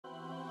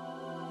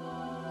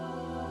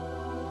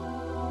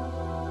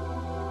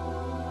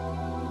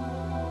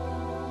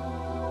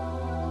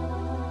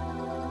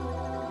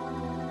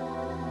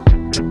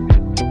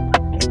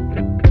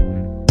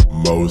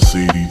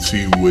Mocity,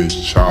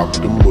 Twest, chop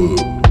them up.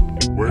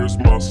 Where's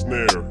my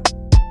snare?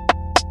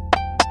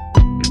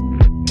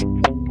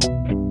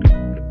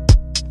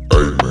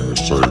 Hey man,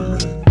 say man,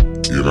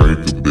 it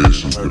ain't the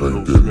best if it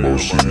ain't that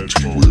Mocity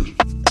Twest.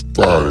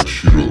 Fire that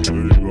shit up.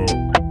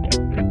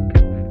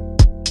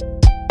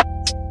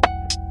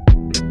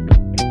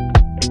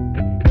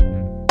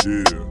 There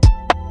you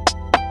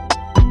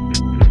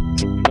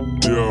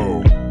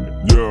go.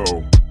 Yo.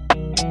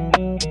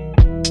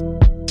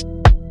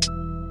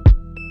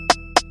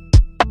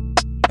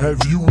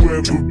 Have you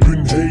ever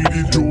been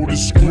hated or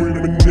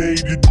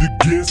discriminated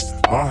against?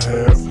 I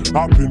have.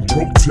 I've been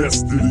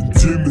protested and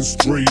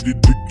demonstrated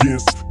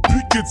against.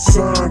 Picket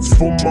signs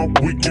for my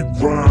wicked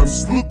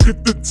rhymes. Look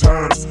at the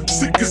times,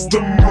 sick as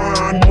the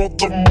mind.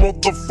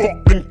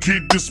 Motherfucking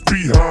kid that's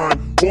behind.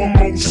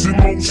 Emotions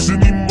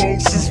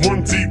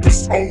run deep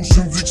as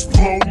oceans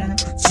exploding.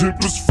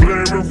 Tempers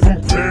flaring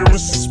from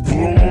parents, just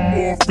blow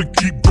them off and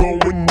keep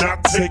going.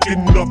 Not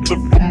taking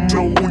nothing from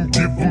no one,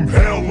 give them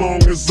hell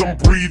long as I'm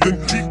breathing.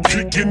 Keep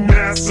kicking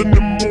ass in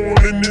the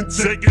morning and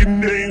taking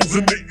names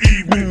in the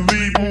evening.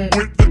 Leaving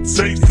with the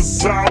taste of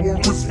sour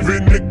as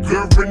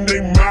vinegar in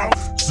their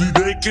mouth. See,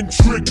 they can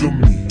trigger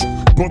me,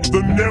 but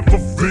they'll never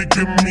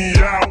figure me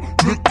out.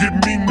 Look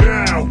at me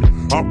now,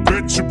 I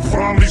bet you're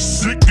probably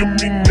sick of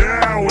me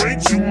now,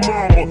 ain't you,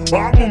 mama?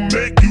 I'ma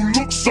make you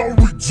look so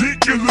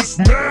ridiculous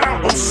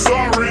now. I'm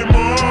sorry,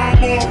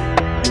 mama,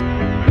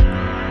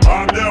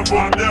 I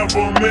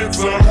never meant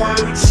to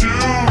hurt you.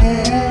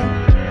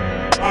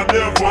 I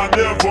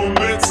never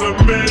meant to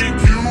make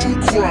you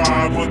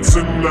cry, but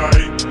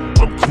tonight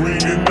I'm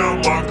cleaning out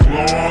my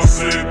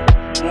closet.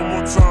 One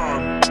more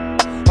time,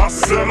 I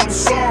said I'm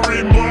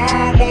sorry,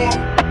 mama,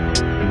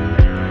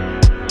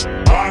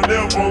 I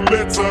never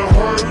meant to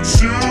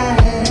hurt you.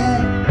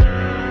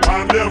 I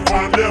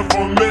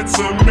never meant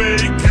to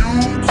make you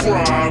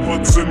cry,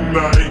 but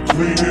tonight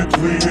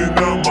cleaning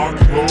out my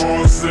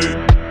closet.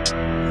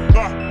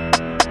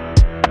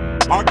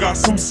 I got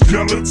some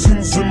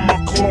skeletons in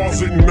my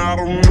closet, and I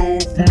don't know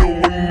if no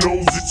one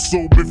knows it.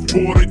 So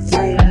before they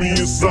throw me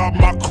inside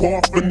my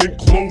coffin and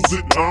close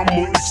it,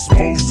 I'ma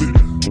expose it.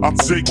 I'll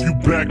take you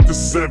back to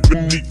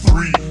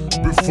 73,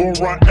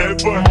 before I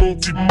ever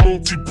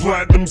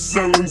multi-platinum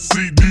selling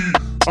CD.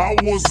 I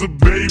was a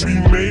baby,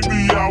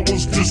 maybe I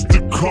was just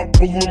a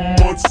couple of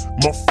months.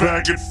 My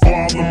faggot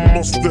father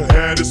must've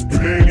had his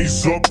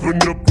panties up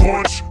in a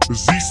bunch.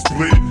 As he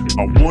split,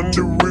 I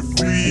wonder if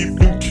he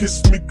even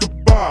kissed me goodbye.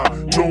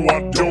 No,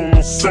 I don't.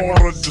 I'm sad,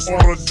 I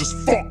just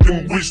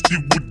fucking wished he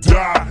would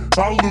die.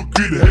 I look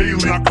at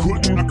Haley, I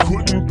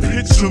couldn't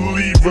picture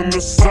leaving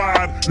her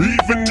side.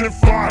 Even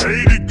if I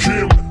hated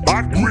Kim,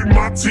 I'd grit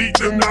my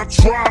teeth and I'd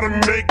try to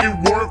make it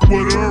work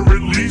with her.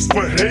 At least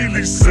for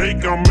Haley's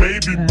sake, I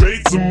maybe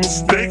made some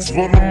mistakes,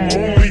 but I'm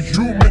only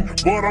human.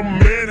 But I'm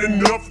man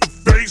enough to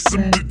face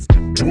them.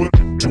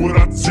 What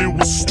I did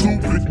was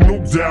stupid, no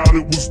doubt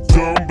it was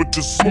dumb, but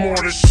the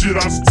smartest shit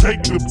I was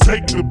take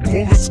the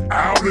bullets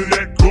out of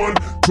that gun,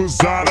 cause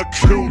I'd have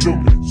killed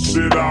him.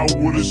 Shit, I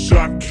would've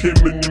shot Kim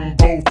and them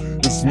both.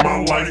 It's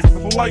my life.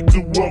 I'd like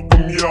to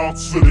welcome y'all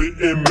to the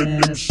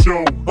Eminem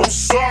show. I'm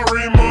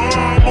sorry,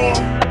 mama,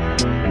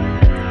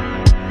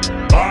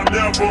 I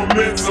never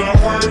meant to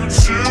hurt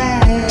you.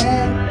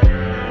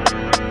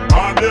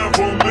 I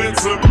never meant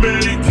to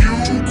make you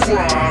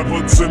cry,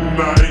 but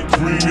tonight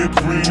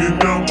cleaning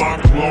out my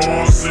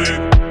closet.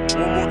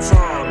 One more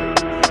time,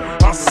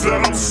 I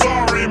said I'm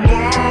sorry,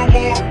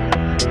 mama,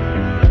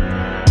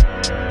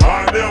 I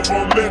never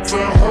meant to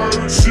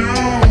hurt you.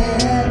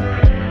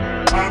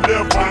 I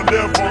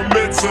never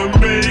meant to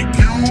make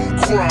you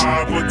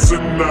cry, but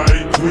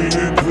tonight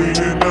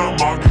cleaning out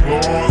my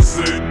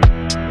closet.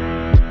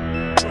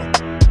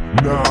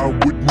 Nah, I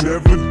would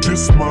never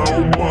diss my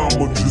own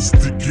mama just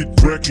to get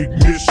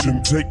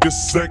recognition. Take a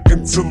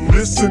second to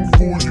listen,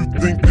 fool, you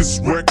think this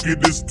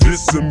record is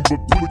dissing, but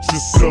put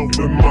yourself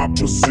in my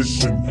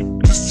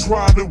position. Just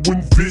try to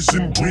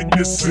envision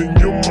witnessing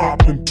your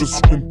mopping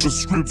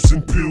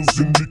prescription pills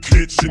in the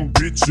kitchen,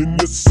 bitching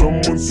that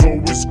someone's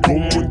always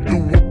going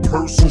through a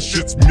person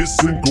shit's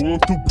missing. Going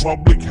through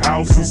public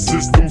housing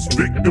systems,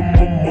 victim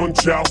of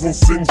Munchausen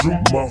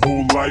syndrome. My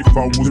whole life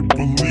I would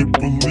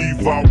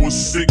believe I was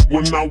sick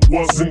when I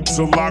wasn't,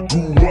 till I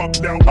grew up.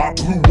 Now I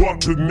blew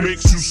up, it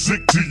makes you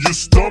sick to your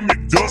stomach,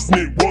 doesn't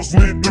it?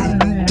 Wasn't it you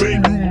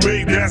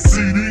made that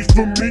CD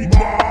for me,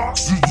 ma?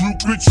 So you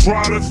could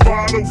try to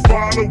follow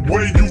the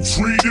way you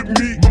treated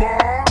me,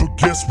 ma. But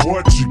guess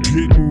what? You're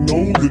getting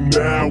older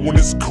now, when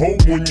it's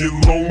cold, when you're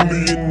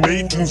lonely, and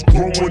Nathan's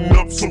growing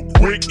up so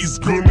quick, he's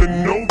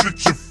gonna know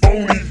that you're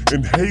phony.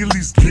 And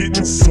Haley's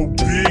getting so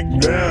big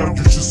now,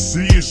 you should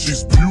see her,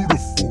 she's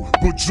beautiful,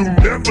 but you'll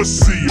never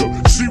see her.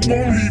 She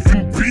won't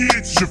even be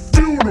at your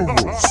funeral.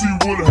 See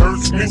what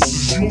hurts me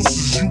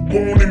is you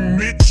won't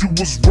admit you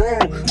was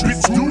wrong.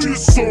 Bitch, do your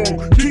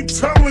song, keep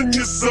telling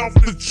yourself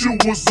that you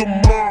was a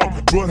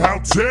mom, but how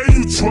dare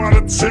you try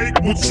to take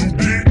what you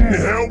didn't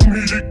help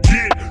me to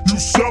get. You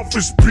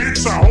selfish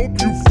bitch, I hope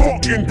you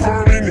fucking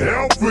burn in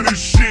hell for this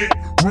shit.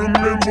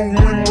 Remember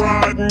when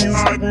riding,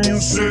 you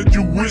said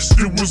you wished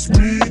it was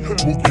me?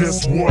 Well,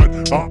 guess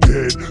what? I'm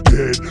dead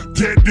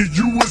to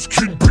you as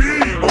can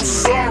be. I'm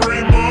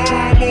sorry,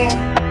 mama.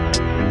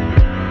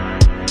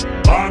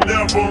 I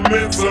never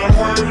meant to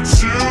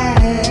hurt you.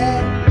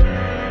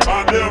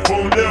 I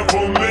never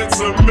meant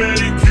to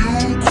make you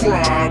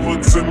cry.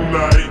 But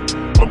tonight,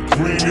 I'm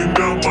cleaning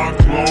out my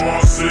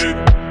closet.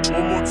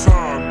 One more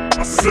time.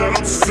 I said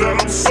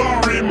I'm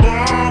sorry,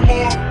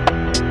 mama.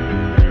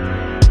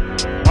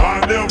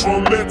 I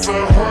never meant to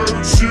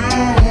hurt you.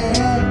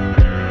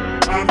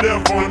 I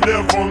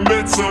never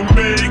meant to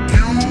make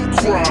you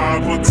cry.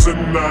 But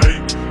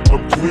tonight,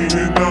 I'm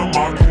cleaning out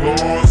my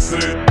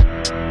closet.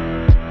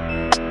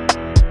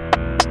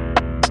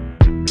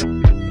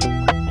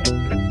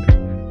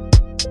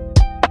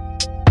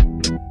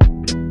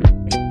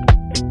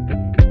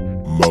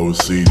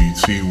 Mocity,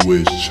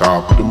 Twest,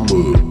 chop them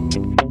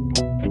up.